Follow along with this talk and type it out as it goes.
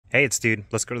Hey, it's Dude.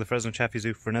 Let's go to the Fresno Chaffee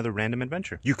Zoo for another random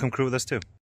adventure. You come crew with us too.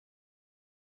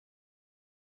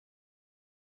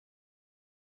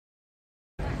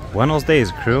 Buenos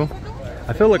days, crew.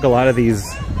 I feel like a lot of these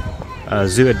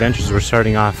zoo adventures were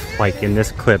starting off like in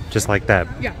this clip, just like that.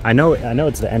 Yeah. I know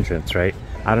it's the entrance, right?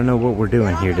 I don't know what we're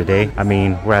doing here today. I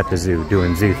mean, we're at the zoo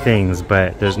doing zoo things,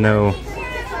 but there's no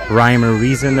rhyme or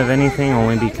reason of anything,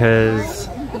 only because,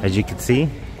 as you can see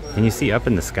up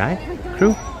in the sky,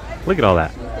 crew? Look at all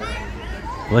that.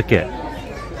 Look at.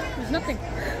 There's nothing.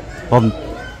 Well,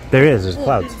 there is. There's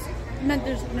clouds.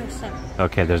 There's no sun.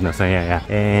 Okay, there's no sun. Yeah.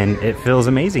 And it feels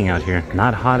amazing out here.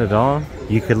 Not hot at all.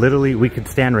 You could literally, we could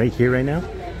stand right here right now,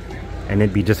 and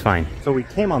it'd be just fine. So we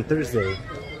came on Thursday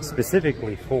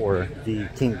specifically for the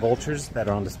king vultures that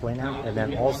are on display now, and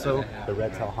then also the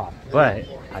red-tailed hawk. But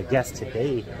I guess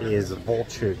today is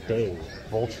Vulture Day,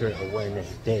 Vulture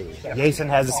Awareness Day. Jason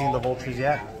hasn't seen the vultures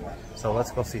yet, so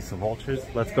let's go see some vultures.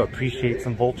 Let's go appreciate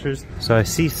some vultures. So I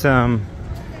see some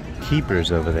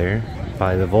keepers over there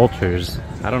by the vultures.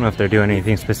 I don't know if they're doing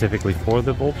anything specifically for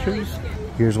the vultures.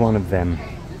 Here's one of them.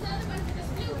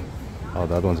 Oh,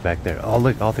 the other one's back there. Oh,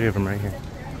 look, all three of them right here.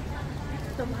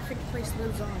 The laughing place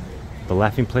lives on. The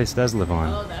laughing place does live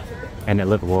on. Oh, that's a good. And it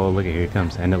lives, whoa, look at, here it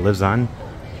comes. And it lives on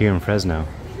here in Fresno.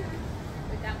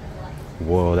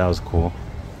 Whoa, that was cool.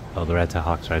 Oh, the red-tailed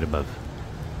hawk's right above.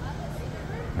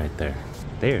 Right there.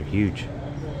 They are huge.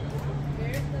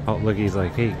 Oh, look, he's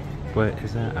like, hey, what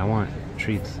is that? I want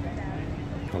treats.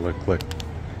 Oh, look.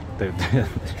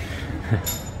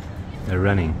 They're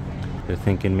running. They're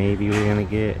thinking maybe we're gonna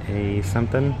get a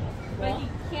something.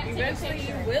 Eventually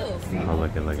you will see. Oh,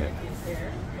 look at.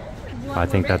 Oh, I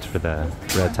think that's for the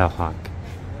red-tailed hawk.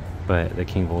 But the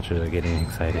king vultures are getting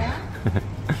excited.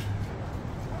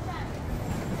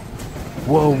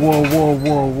 Whoa.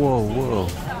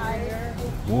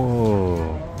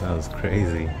 Whoa, that was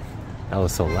crazy. That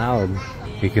was so loud.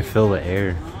 You could feel the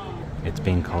air. It's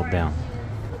being called down.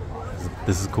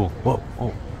 This is cool. Whoa.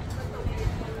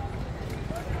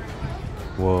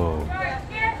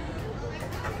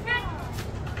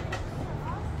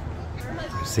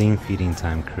 We're seeing feeding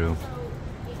time, crew.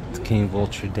 It's King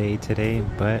Vulture Day today,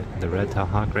 but the red-tailed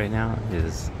hawk right now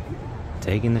is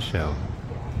taking the show.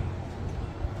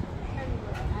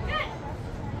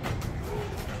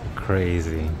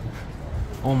 Crazy.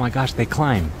 Oh my gosh, they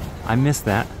climb. I missed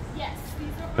that.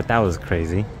 But that was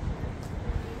crazy.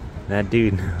 That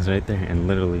dude was right there and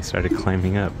literally started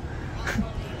climbing up.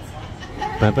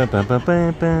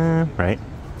 Right?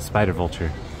 Spider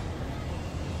vulture.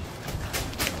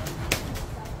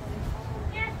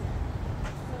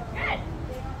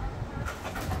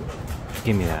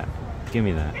 Give me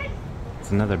that. It's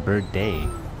another bird day,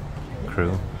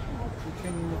 crew.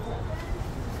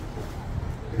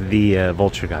 The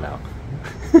vulture got out.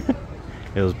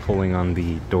 It was pulling on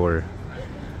the door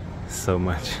so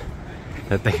much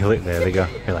that they look, there they go.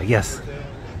 They're like, yes,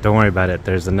 don't worry about it.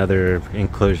 There's another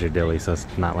enclosure dilly, so it's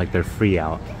not like they're free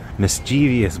out.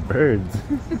 Mischievous birds.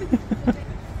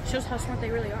 Shows how smart they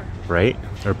really are. Right?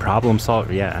 Or problem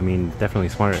solver. Yeah, I mean, definitely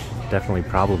smart. Definitely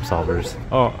problem solvers.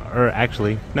 Oh, or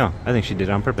actually, no, I think she did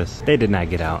it on purpose. They did not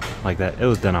get out like that. It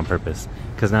was done on purpose.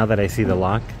 Because now that I see the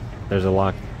lock, there's a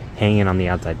lock hanging on the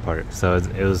outside part. So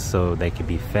it was so they could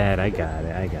be fed. I got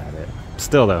it.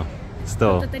 Still though.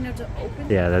 That they know to open?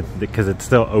 Yeah, because it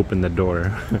still opened the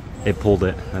door. It pulled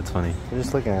it. That's funny. I'm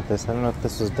just looking at this. I don't know if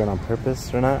this was done on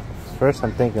purpose or not. First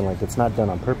I'm thinking like it's not done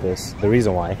on purpose. The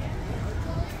reason why.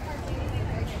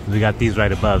 We got these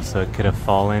right above, so it could have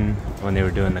fallen when they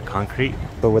were doing the concrete.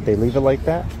 But would they leave it like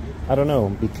that? I don't know,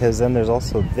 because then there's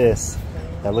also this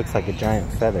that looks like a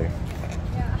giant feather.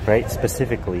 Right?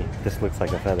 Specifically, this looks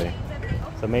like a feather.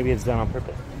 So maybe it's done on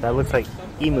purpose. That looks like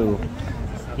emu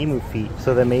feet.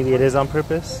 So then maybe it is on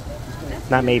purpose?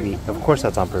 Not maybe. Of course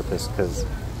that's on purpose, because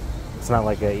it's not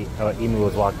like a emu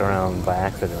was walking around by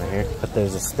accident right here. But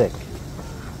there's a stick.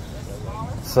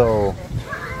 So,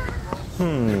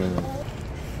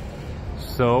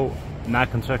 So, not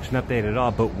construction update at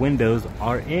all, but windows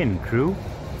are in, crew.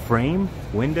 Frame,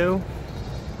 window.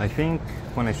 I think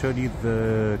when I showed you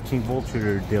the King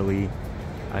Vulture dilly,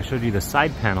 I showed you the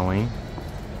side paneling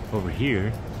over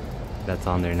here. That's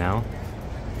on there now.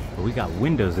 But we got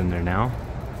windows in there now.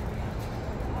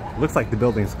 Looks like the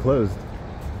building's closed.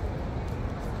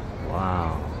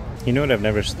 Wow. You know what I've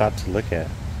never stopped to look at?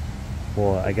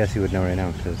 Well, I guess you would know right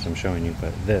now because I'm showing you,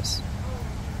 but this.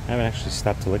 I haven't actually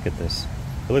stopped to look at this.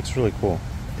 It looks really cool.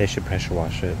 They should pressure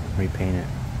wash it, repaint it.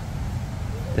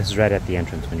 This is right at the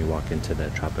entrance when you walk into the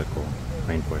tropical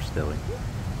rainforest dilly.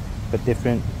 But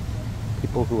different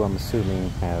people who I'm assuming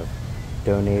have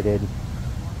donated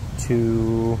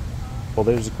to Well,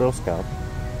 there's Girl Scout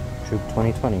Troop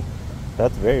 2020.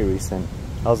 That's very recent.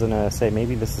 I was gonna say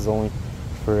maybe this is only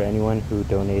for anyone who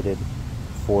donated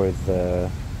for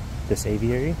this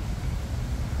aviary.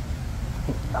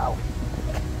 Ow.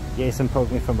 Jason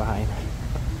poked me from behind.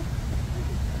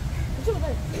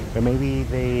 Or maybe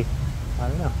they, I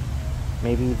don't know.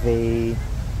 Maybe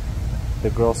the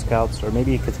Girl Scouts, or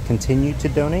maybe you could continue to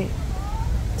donate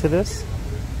to this.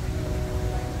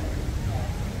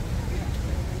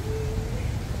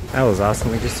 That was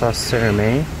awesome. We just saw Sarah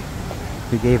May,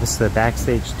 who gave us the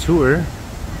backstage tour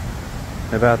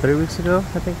about 3 weeks ago,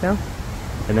 I think now.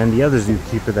 And then the other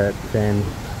zookeeper that then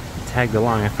tagged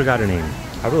along, I forgot her name.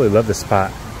 I really love this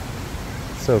spot.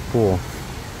 So cool.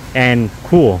 And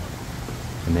cool.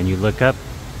 And then you look up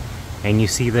and you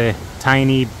see the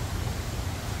tiny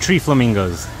tree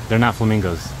flamingos. They're not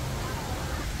flamingos.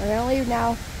 We're gonna leave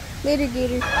now. Later,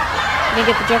 Gator. Can you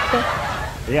get the joke though?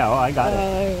 Yeah, oh, I got it.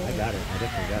 I got it. I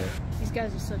definitely got it. These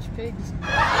guys are such pigs.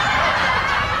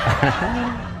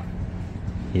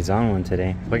 He's on one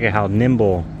today. Look at how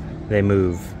nimble they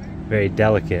move. Very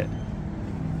delicate.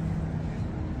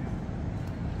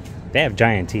 They have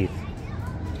giant teeth.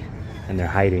 And they're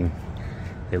hiding.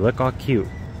 They look all cute.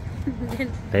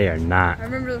 They are not. I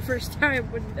remember the first time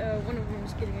when one of them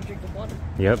was getting a drink of water.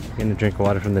 Yep, getting a drink of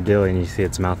water from the dilly and you see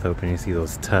its mouth open and you see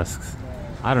those tusks.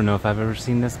 I don't know if I've ever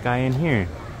seen this guy in here.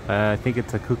 I think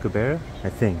it's a kookaburra, I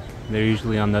think. They're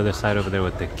usually on the other side over there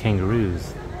with the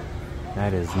kangaroos.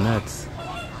 That is nuts.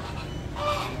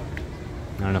 I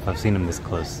don't know if I've seen him this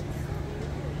close.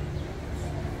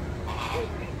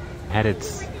 Had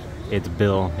its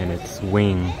bill and its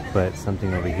wing, but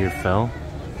something over here fell.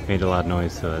 Made a lot of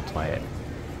noise, so that's why it...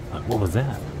 what was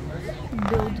that?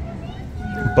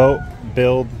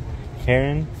 Build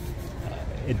heron.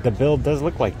 The build does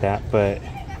look like that, but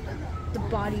The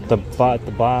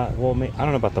body. Well, I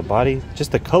don't know about the body.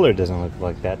 Just the color doesn't look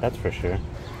like that. That's for sure,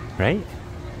 right?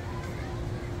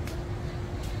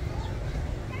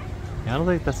 Yeah, I don't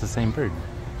think that's the same bird.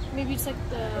 Maybe it's like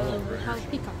how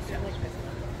peacocks are. Like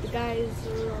the guys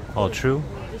are all true.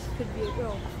 This could be a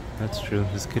girl. That's true.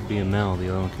 This could be a male. The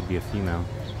other one could be a female.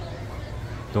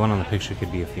 The one on the picture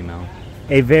could be a female.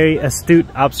 A very astute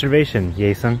observation,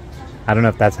 Jason. I don't know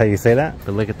if that's how you say that,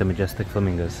 but look at the majestic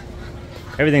flamingos.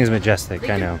 Everything's majestic,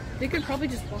 I know. They could probably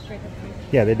just walk right up here.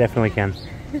 Yeah, they definitely can.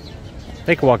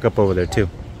 They could walk up over there too,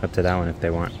 up to that one if they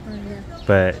want. Oh, yeah.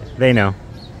 But they know.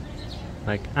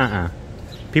 Like,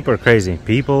 people are crazy.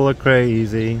 People are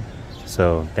crazy.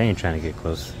 So they ain't trying to get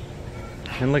close.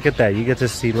 And look at that, you get to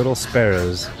see little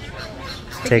sparrows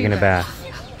taking a bath.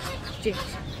 James,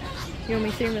 you owe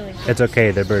me $3 million. It's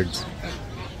okay, they're birds.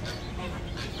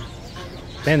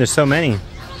 Man, there's so many.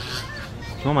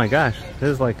 Oh my gosh, this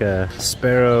is like a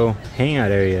sparrow hangout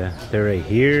area. They're right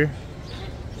here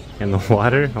in the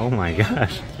water. Oh my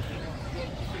gosh.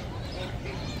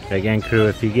 Again, crew,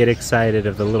 if you get excited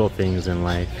of the little things in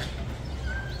life,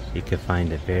 you can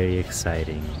find it very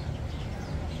exciting.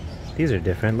 These are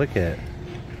different. Look at,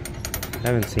 I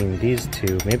haven't seen these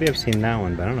two. Maybe I've seen that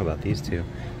one, but I don't know about these two.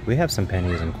 We have some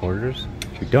pennies and quarters.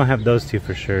 We don't have those two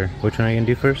for sure. Which one are you gonna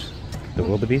do first? The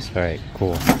wildebeest? All right,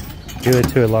 cool. Do it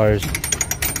to it, Lars.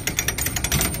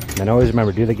 And always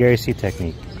remember, do the Gary C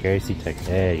technique. Gary C technique.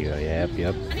 There you go. Yep.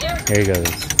 Here he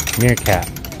goes. Meerkat.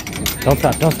 Don't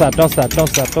stop. Don't stop. Don't stop. Don't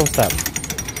stop. Don't stop.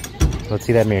 Let's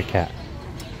see that meerkat.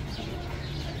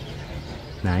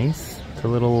 Nice. It's a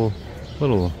little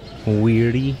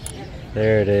weirdy.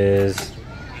 There it is.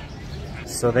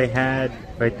 So they had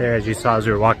right there, as you saw as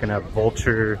we were walking up,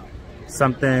 Vulture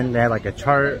something. They had like a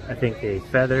chart, I think a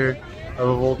feather of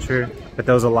a vulture. But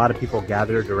there was a lot of people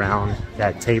gathered around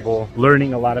that table,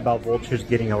 learning a lot about vultures,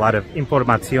 getting a lot of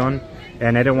información.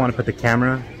 And I didn't want to put the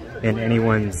camera in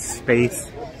anyone's space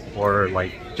or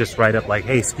like just right up like,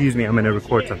 hey, excuse me, I'm going to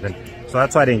record something. So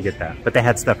that's why I didn't get that. But they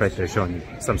had stuff right there showing you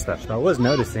some stuff. So I was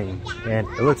noticing, and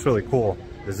it looks really cool,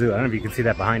 the zoo. I don't know if you can see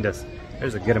that behind us.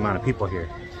 There's a good amount of people here.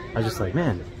 I was just like,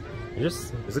 man,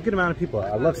 there's a good amount of people.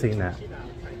 I love seeing that.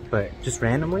 But just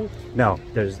randomly? No,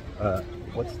 there's,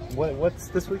 what's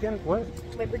this weekend? What?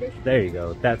 Labor Day. There you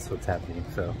go. That's what's happening.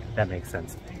 So that makes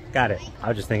sense. Got it. I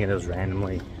was just thinking it was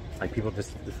randomly. Like people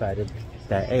just decided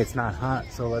that, hey, it's not hot,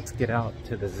 so let's get out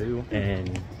to the zoo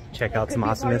and check out some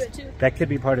awesomeness. That could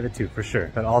be part of it too, for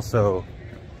sure. But also,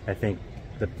 I think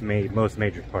the most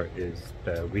major part is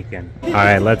the weekend. All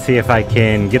right, let's see if I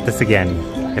can get this again.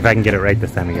 If I can get it right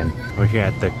this time again. We're here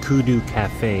at the Kudu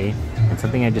Cafe, and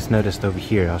something I just noticed over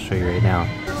here, I'll show you right now.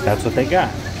 That's what they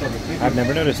got. I've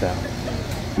never noticed that.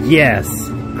 Yes,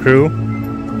 crew,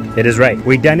 it is right.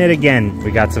 We done it again.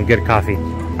 We got some good coffee.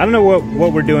 I don't know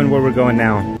what we're doing, where we're going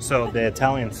now. So the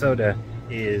Italian soda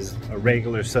is a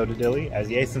regular soda dilly. As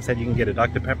Jason said, you can get a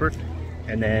Dr. Pepper,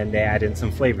 and then they add in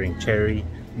some flavoring: cherry,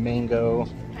 mango,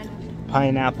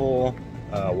 pineapple,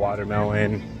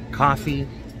 watermelon, coffee,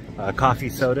 coffee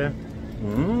soda.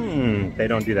 They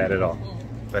don't do that at all.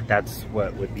 But that's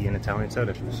what would be an Italian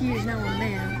soda. He is now a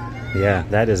man. Yeah,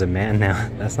 that is a man now.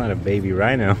 That's not a baby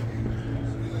rhino.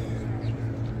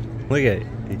 Look at it,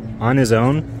 on his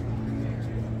own,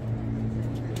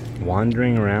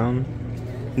 wandering around.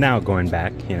 Now going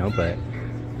back, you know, but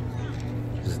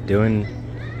just doing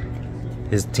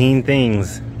his teen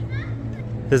things.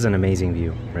 This is an amazing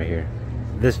view right here.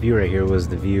 This view right here was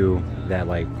the view that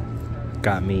like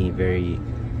got me very,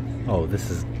 oh, this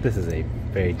is a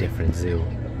very different zoo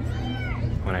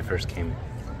when I first came.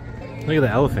 Look at the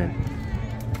elephant.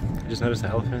 You just noticed the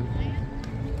elephant?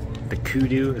 The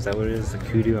kudu, is that what it is? The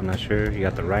kudu, I'm not sure. You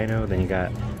got the rhino, then you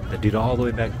got the dude all the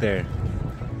way back there.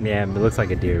 Yeah, it looks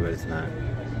like a deer, but it's not.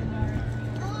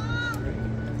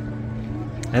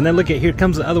 And then look at, here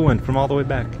comes the other one from all the way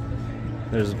back.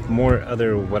 There's more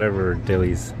other whatever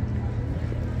dillies.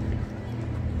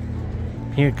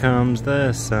 Here comes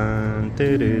the sun.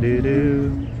 Doo -doo -doo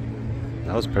 -doo.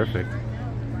 That was perfect.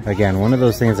 Again, one of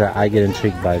those things that I get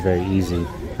intrigued by very easy.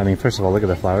 I mean, first of all, look at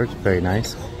the flowers, very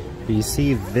nice. But you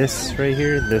see this right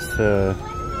here, this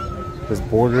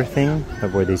border thing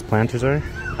of where these planters are?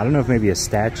 I don't know if maybe a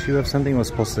statue of something was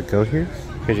supposed to go here.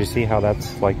 Because you see how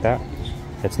that's like that?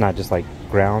 It's not just like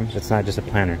ground, it's not just a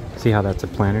planter. See how that's a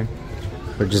planter?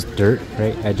 Or just dirt,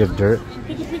 right? Edge of dirt.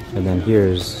 And then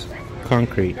here's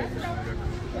concrete.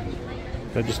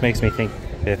 That just makes me think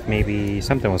if maybe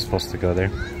something was supposed to go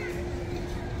there.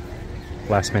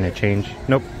 Last minute change.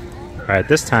 Nope. Alright,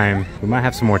 this time we might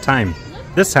have some more time.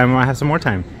 This time we might have some more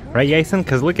time. Right, Jason?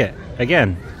 Because look at,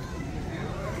 again.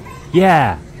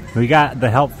 Yeah! We got the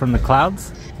help from the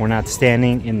clouds. We're not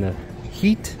standing in the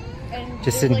heat.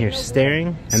 Just sitting here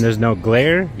staring. And there's no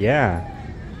glare. Yeah.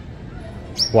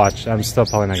 Watch, I'm still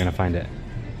probably not going to find it.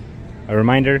 A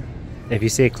reminder, if you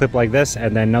see a clip like this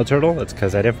and then no turtle, it's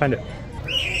because I didn't find it.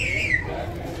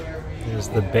 There's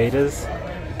the betas.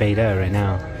 Beta right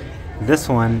now. This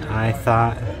one I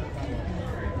thought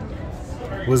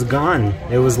was gone.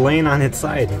 It was laying on its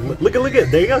side. Look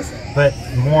at, there it goes. But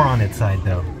more on its side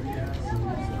though.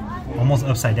 Almost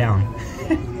upside down.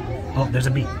 Oh, there's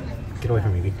a bee. Get away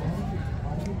from me, bee.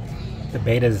 The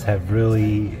betas have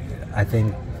really, I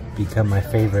think, become my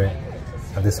favorite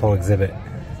of this whole exhibit.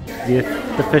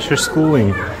 The fish are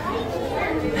schooling.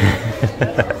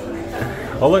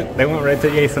 Oh look, they went right to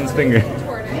Jason's finger.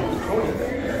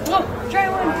 Oh, try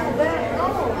one.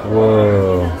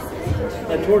 Whoa.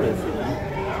 That tortoise.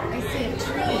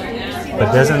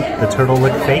 But doesn't the turtle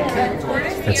look fake?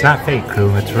 It's not fake,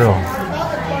 crew, it's real.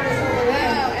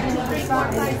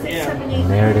 And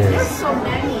there it is.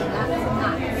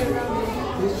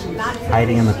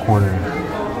 Hiding in the corner.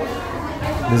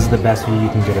 This is the best view you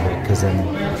can get of it, because then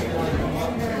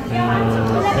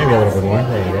maybe a little bit more.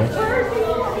 There you go.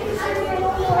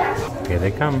 Here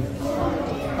they come.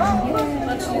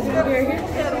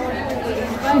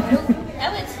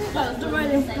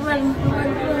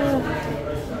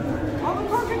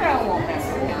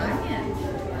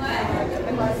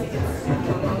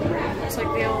 It's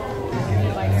like they all.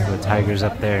 The tiger's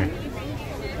up there.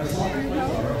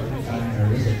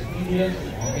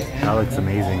 That looks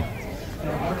amazing.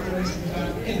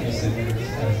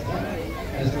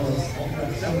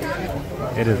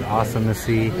 It is awesome to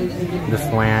see this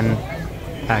land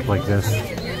packed like this.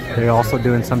 They're also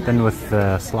doing something with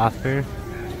the sloth bear.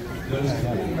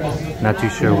 Not too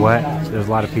sure what. There's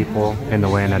a lot of people in the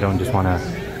way and I don't just want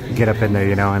to get up in there,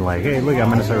 you know, and like, hey, look, I'm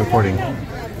going to start recording.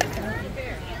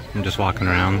 I'm just walking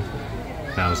around.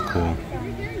 That was cool.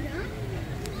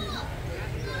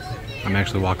 I'm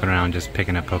actually walking around just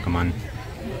picking up Pokemon.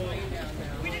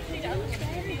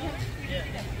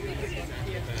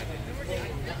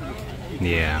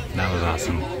 Yeah, that was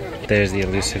awesome. There's the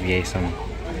elusive Jason.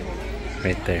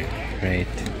 Right there. Right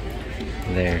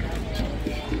there.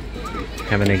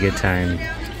 Having a good time.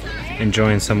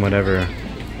 Enjoying some whatever.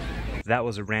 That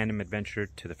was a random adventure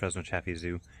to the Fresno Chaffee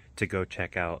Zoo to go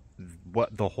check out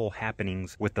what the whole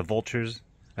happenings with the vultures.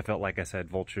 I felt like I said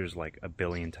vultures like a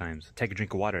billion times. Take a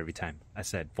drink of water every time I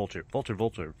said vulture, vulture,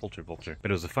 vulture, vulture, vulture. But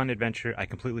it was a fun adventure. I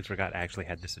completely forgot I actually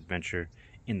had this adventure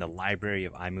in the library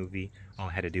of iMovie. All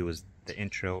I had to do was the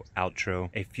intro, outro.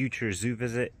 A future zoo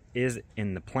visit is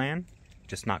in the plan,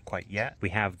 just not quite yet. We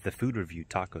have the food review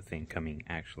taco thing coming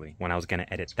actually. When I was gonna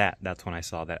edit that, that's when I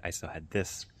saw that I still had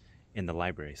this in the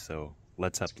library. So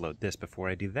let's upload this before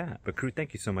I do that. But crew,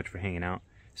 thank you so much for hanging out.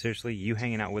 Seriously, you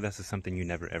hanging out with us is something you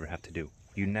never ever have to do.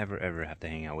 You never ever have to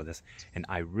hang out with us. And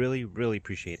I really, really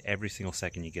appreciate every single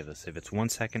second you give us. If it's 1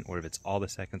 second or if it's all the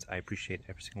seconds, I appreciate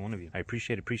every single one of you. I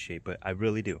appreciate, but I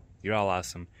really do. You're all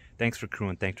awesome. Thanks for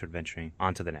crewing, thanks for adventuring.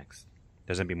 On to the next.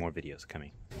 There's gonna be more videos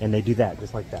coming. And they do that,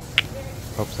 just like that.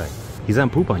 Oops, sorry. He's gonna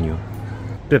poop on you.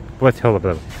 What's hell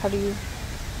about? How do you?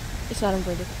 It's not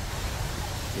inverted.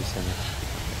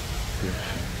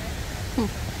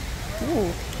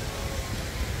 Ooh.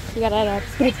 You got that up.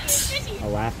 A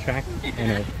laugh track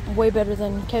and a... Way better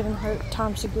than Kevin Hart,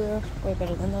 Tom Segura. Way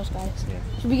better than those guys. Yeah.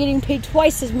 Should be getting paid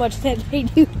twice as much that they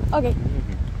do. Okay.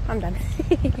 I'm done.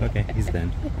 Okay, he's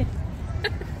done.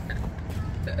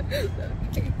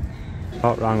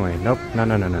 Oh, wrong way. Nope. No.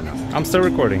 I'm still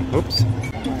recording. Oops.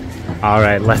 All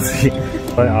right, let's see.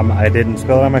 I didn't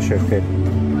spill it on my shirt. Good.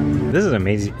 This is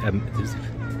amazing.